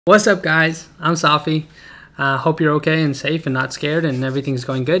What's up, guys? I'm Safi. Hope you're okay and safe and not scared and everything's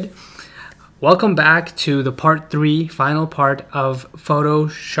going good. Welcome back to the part 3, final part of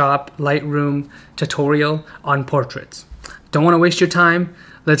Photoshop Lightroom tutorial on portraits. Don't want to waste your time.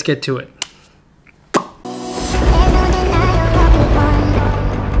 Let's get to it.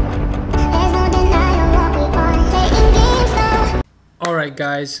 Alright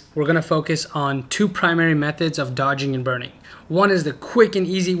guys, we're going to focus on two primary methods of dodging and burning. One is the quick and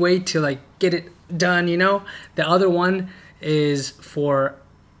easy way to get it done, you know. The other one is for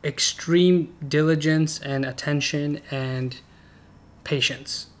extreme diligence and attention and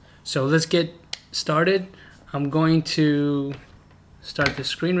patience. So let's get started. I'm going to start the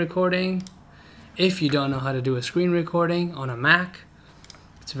screen recording. If you don't know how to do a screen recording on a Mac,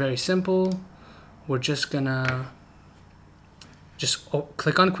 it's very simple. We're just gonna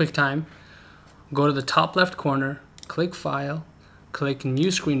click on QuickTime, go to the top left corner, click File, click New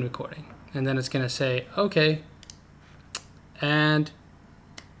Screen Recording, and then it's gonna say OK. And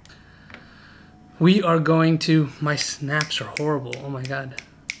we are going to, my snaps are horrible, oh my god.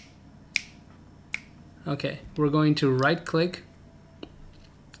 Okay, we're going to right click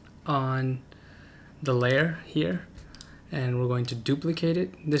on the layer here and we're going to duplicate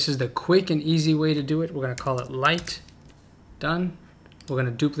it. This is the quick and easy way to do it. We're going to call it light. Done. We're going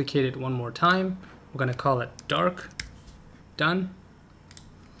to duplicate it one more time. We're going to call it dark. Done.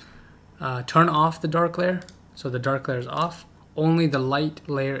 Turn off the dark layer. So the dark layer is off. Only the light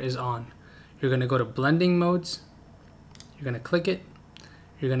layer is on. You're going to go to blending modes. You're going to click it.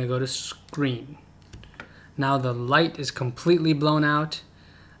 You're going to go to screen. Now the light is completely blown out,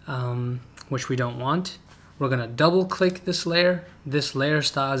 which we don't want. We're going to double click this layer. This layer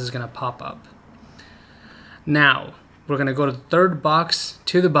styles is going to pop up. Now we're going to go to the third box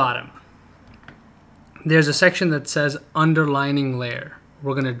to the bottom. There's a section that says underlining layer.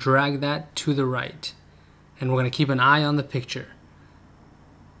 We're going to drag that to the right and we're going to keep an eye on the picture.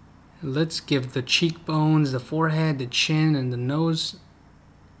 Let's give the cheekbones, the forehead, the chin, and the nose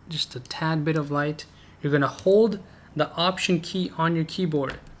just a tad bit of light. You're going to hold the Option key on your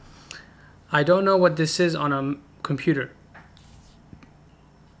keyboard. I don't know what this is on a computer,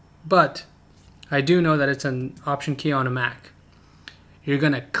 but I do know that it's an Option key on a Mac. You're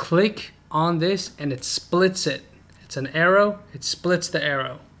going to click on this and it splits it. It's an arrow, it splits the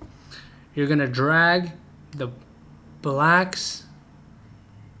arrow. You're going to drag the blacks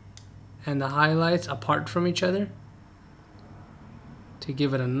and the highlights apart from each other to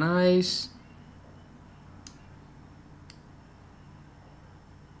give it a nice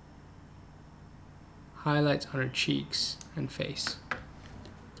highlights on her cheeks and face.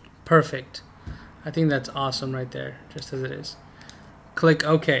 Perfect. I think that's awesome right there, just as it is. Click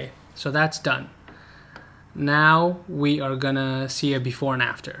OK. So that's done. Now we are gonna see a before and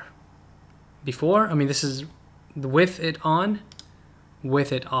after. Before, I mean, this is with it on,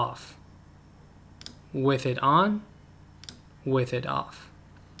 with it off. With it on, with it off.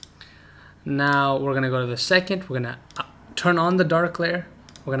 Now we're gonna go to the second. We're gonna turn on the dark layer.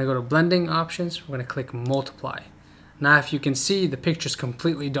 We're gonna go to blending options. We're gonna click multiply. Now if you can see, the picture's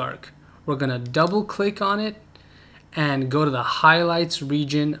completely dark. We're gonna double click on it and go to the highlights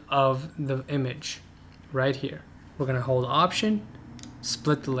region of the image right here. We're gonna hold Option,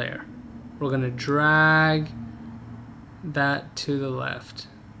 split the layer. We're gonna drag that to the left.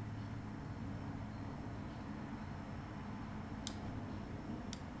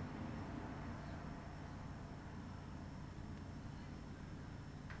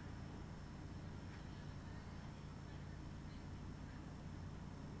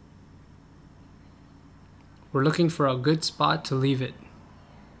 We're looking for a good spot to leave it.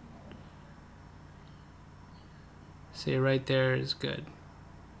 See, right there is good.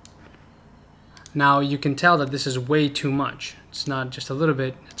 Now you can tell that this is way too much. It's not just a little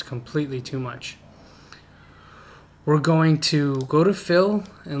bit, it's completely too much. We're going to go to fill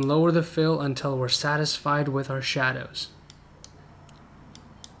and lower the fill until we're satisfied with our shadows.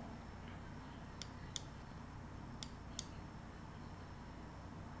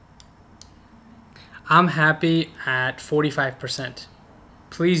 I'm happy at 45%.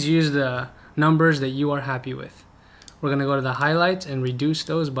 Please use the numbers that you are happy with. We're going to go to the highlights and reduce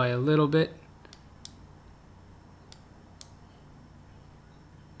those by a little bit.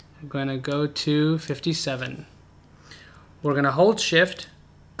 I'm going to go to 57. We're going to hold Shift,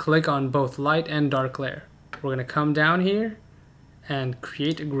 click on both light and dark layer. We're going to come down here and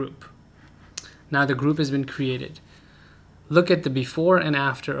create a group. Now the group has been created. Look at the before and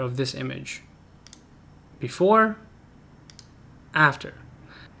after of this image. Before, after.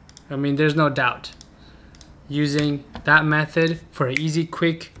 I mean, there's no doubt. using that method for an easy,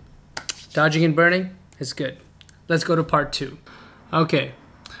 quick dodging and burning is good. Let's go to part 2. Okay,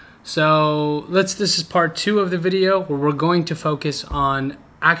 so this is part 2 of the video where we're going to focus on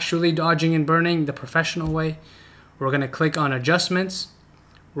actually dodging and burning the professional way. We're going to click on adjustments.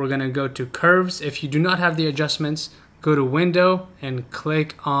 We're going to go to curves. If you do not have the adjustments, go to window and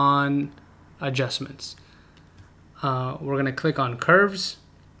click on adjustments. We're going to click on curves.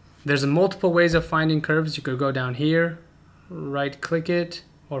 There's multiple ways of finding curves. You could go down here, right click it,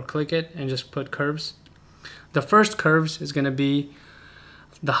 or click it and just put curves. The first curves is going to be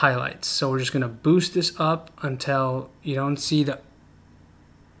the highlights. So we're just going to boost this up until you don't see the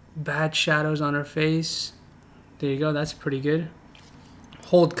bad shadows on her face. There you go, that's pretty good.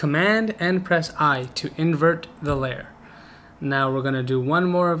 Hold Command and press I to invert the layer. Now we're going to do one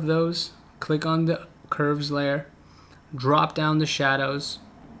more of those. Click on the curves layer, drop down the shadows.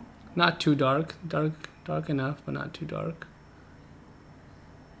 Not too dark, dark enough, but not too dark.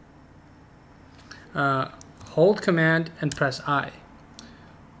 Hold Command and press I.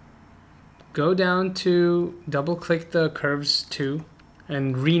 Go down to double click the curves 2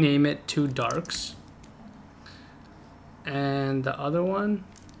 and rename it to darks. And the other one,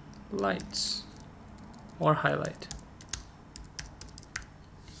 lights or highlight.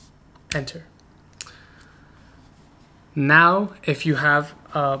 Enter. Now, if you have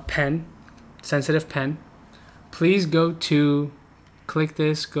a pen, sensitive pen, please go to, click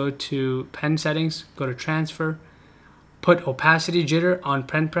this, go to pen settings, go to transfer, put opacity jitter on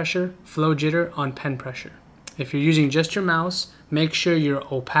pen pressure, flow jitter on pen pressure. If you're using just your mouse, make sure your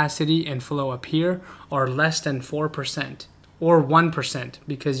opacity and flow up here are less than 4% or 1%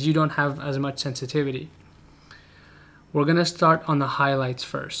 because you don't have as much sensitivity. We're gonna start on the highlights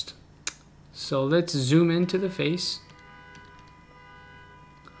first. So let's zoom into the face.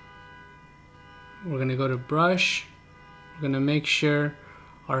 We're gonna go to brush. We're gonna make sure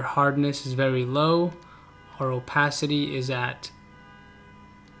our hardness is very low. Our opacity is at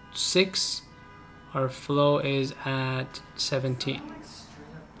 6. Our flow is at 17.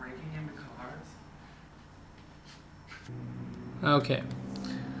 Okay.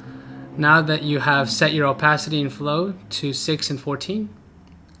 Now that you have set your opacity and flow to 6 and 14,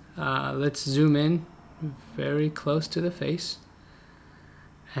 let's zoom in very close to the face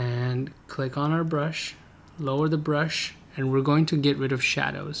and click on our brush, lower the brush, and we're going to get rid of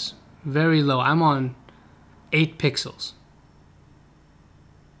shadows. Very low. I'm on 8 pixels.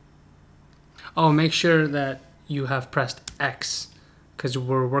 Oh, make sure that you have pressed X because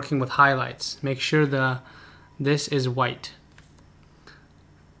we're working with highlights. Make sure this is white.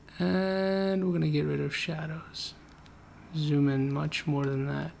 And we're gonna get rid of shadows. Zoom in much more than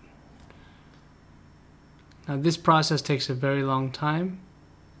that. Now this process takes a very long time,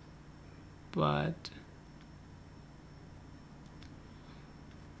 but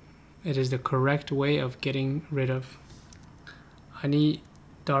it is the correct way of getting rid of any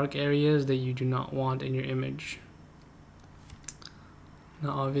dark areas that you do not want in your image.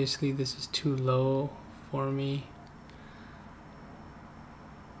 Now obviously this is too low for me.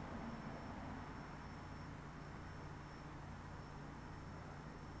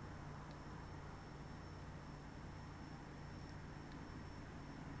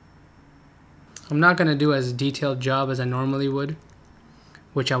 I'm not going to do as detailed job as I normally would,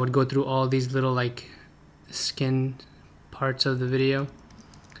 which I would go through all these little like skin parts of the video.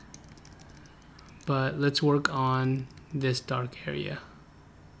 But let's work on this dark area.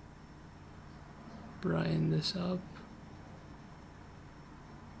 Brighten this up.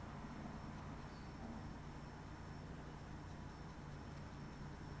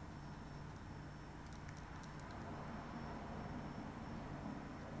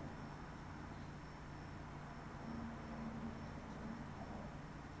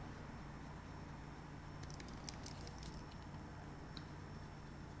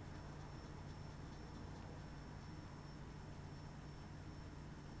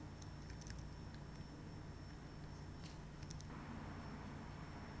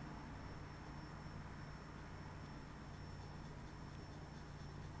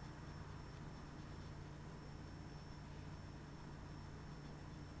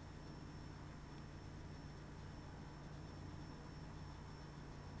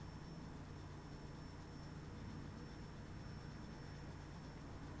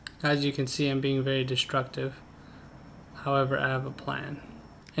 As you can see, I'm being very destructive. However, I have a plan.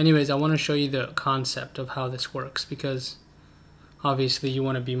 Anyways, I want to show you the concept of how this works because obviously you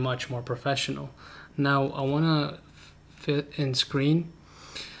want to be much more professional. Now I want to fit in screen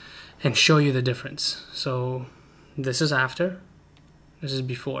and show you the difference. So this is after, this is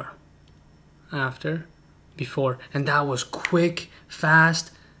before. After, before, and that was quick, fast.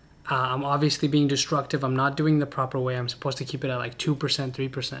 I'm obviously being destructive. I'm not doing the proper way. I'm supposed to keep it at like 2%,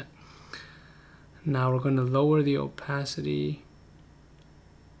 3%. Now we're going to lower the opacity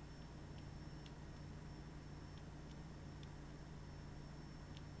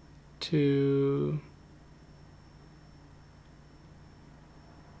to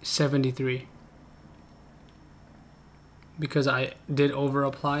 73 because I did over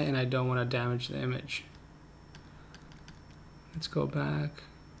apply and I don't want to damage the image. Let's go back.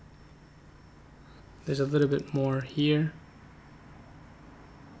 There's a little bit more here.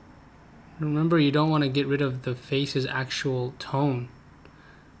 Remember, you don't want to get rid of the face's actual tone.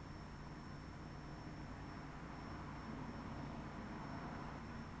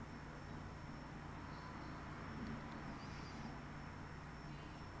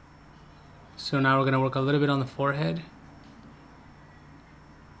 So now we're going to work a little bit on the forehead.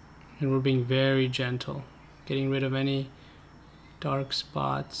 And we're being very gentle, getting rid of any dark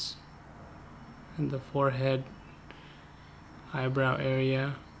spots in the forehead, eyebrow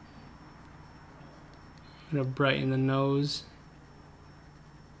area. I'm going to brighten the nose.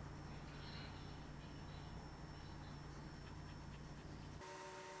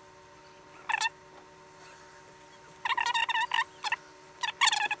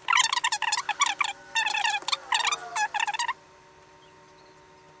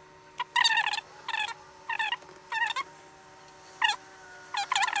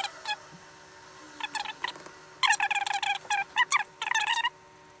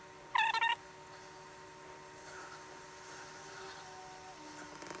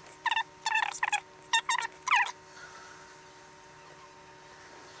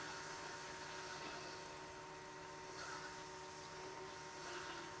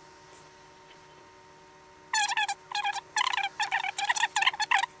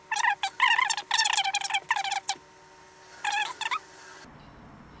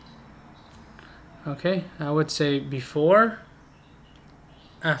 Okay, I would say before,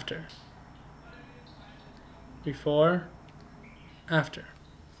 after. Before, after.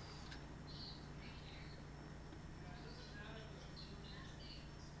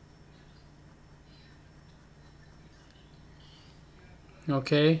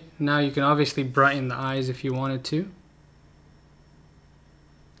 Okay, now you can obviously brighten the eyes if you wanted to.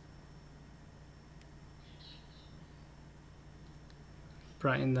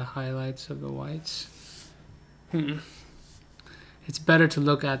 Brighten the highlights of the whites. It's better to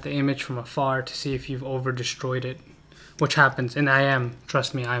look at the image from afar to see if you've over destroyed it, which happens, and I am,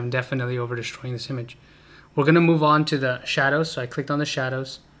 trust me, I am definitely over destroying this image. We're going to move on to the shadows, so I clicked on the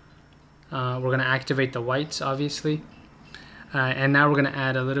shadows. We're going to activate the whites, obviously, and now we're going to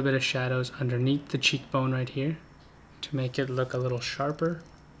add a little bit of shadows underneath the cheekbone right here to make it look a little sharper.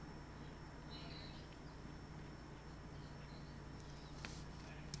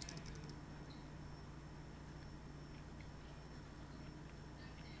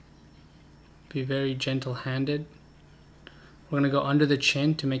 Be very gentle-handed. We're going to go under the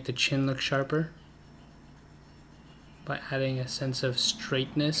chin to make the chin look sharper by adding a sense of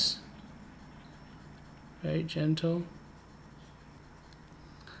straightness. Very gentle.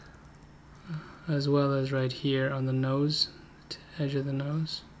 As well as right here on the nose, the edge of the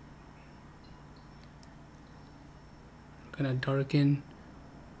nose. I'm going to darken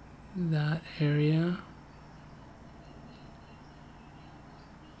that area.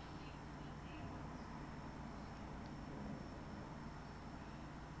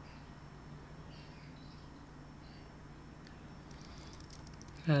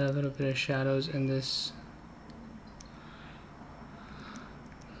 Add a little bit of shadows in this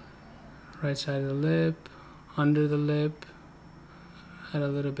right side of the lip, under the lip. Add a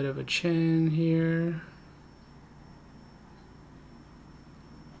little bit of a chin here.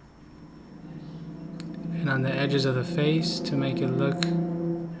 And on the edges of the face to make it look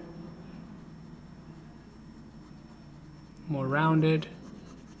more rounded.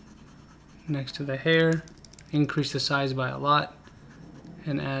 Next to the hair, increase the size by a lot.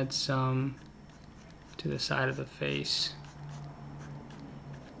 And add some to the side of the face.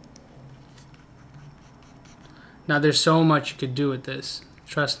 Now there's so much you could do with this.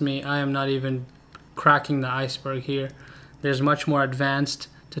 Trust me, I am not even cracking the iceberg here. There's much more advanced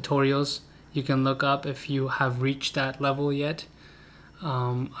tutorials you can look up if you have reached that level yet.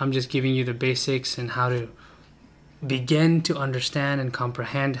 I'm just giving you the basics and how to begin to understand and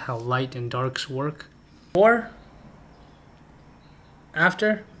comprehend how light and darks work. Or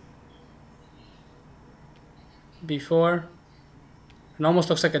after, before, it almost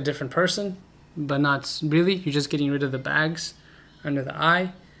looks like a different person, but not really. You're just getting rid of the bags under the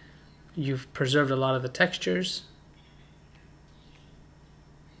eye. You've preserved a lot of the textures.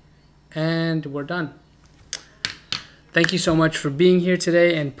 And we're done. Thank you so much for being here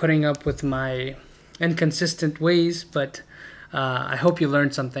today and putting up with my inconsistent ways, but I hope you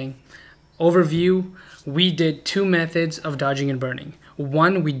learned something. Overview, we did 2 methods of dodging and burning.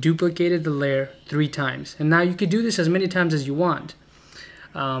 One, we duplicated the layer 3 times. And now you could do this as many times as you want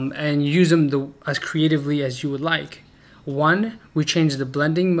and use them as creatively as you would like. One, we changed the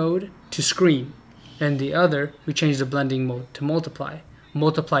blending mode to screen, and the other, we changed the blending mode to multiply.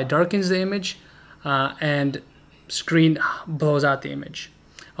 Multiply darkens the image, and screen blows out the image.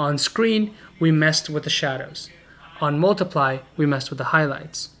 On screen, we messed with the shadows. On multiply, we messed with the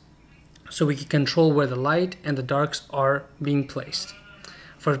highlights. So we can control where the light and the darks are being placed.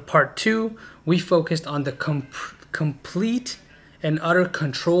 For part 2, we focused on the complete and utter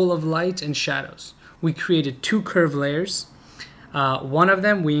control of lights and shadows. We created 2 curved layers. One of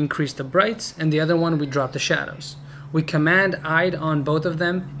them, we increased the brights, and the other one, we dropped the shadows. We Command-I'd on both of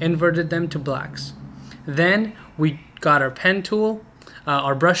them, inverted them to blacks. Then we got our pen tool,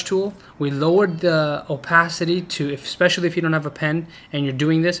 our brush tool. We lowered the opacity to, especially if you don't have a pen and you're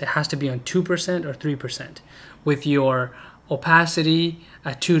doing this, it has to be on 2% or 3%. With your opacity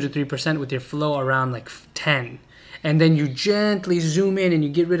at 2 to 3%, with your flow around like 10. And then you gently zoom in and you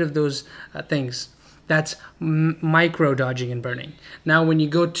get rid of those things. That's micro dodging and burning. Now when you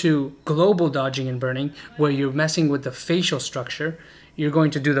go to global dodging and burning, where you're messing with the facial structure, you're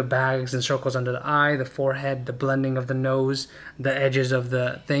going to do the bags and circles under the eye, the forehead, the blending of the nose, the edges of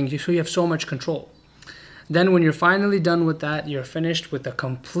the thing. So you have so much control. Then when you're finally done with that, you're finished with a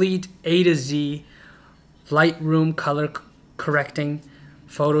complete A to Z Lightroom color correcting,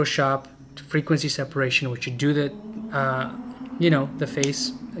 Photoshop, frequency separation, which you do the the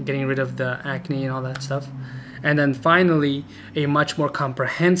face, getting rid of the acne and all that stuff. And then finally, a much more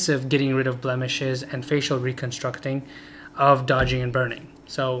comprehensive getting rid of blemishes and facial reconstructing of dodging and burning.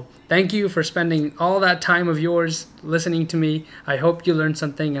 So thank you for spending all that time of yours listening to me. I hope you learned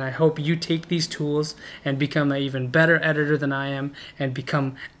something, and I hope you take these tools and become an even better editor than I am and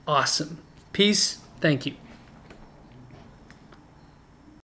become awesome. Peace. Thank you.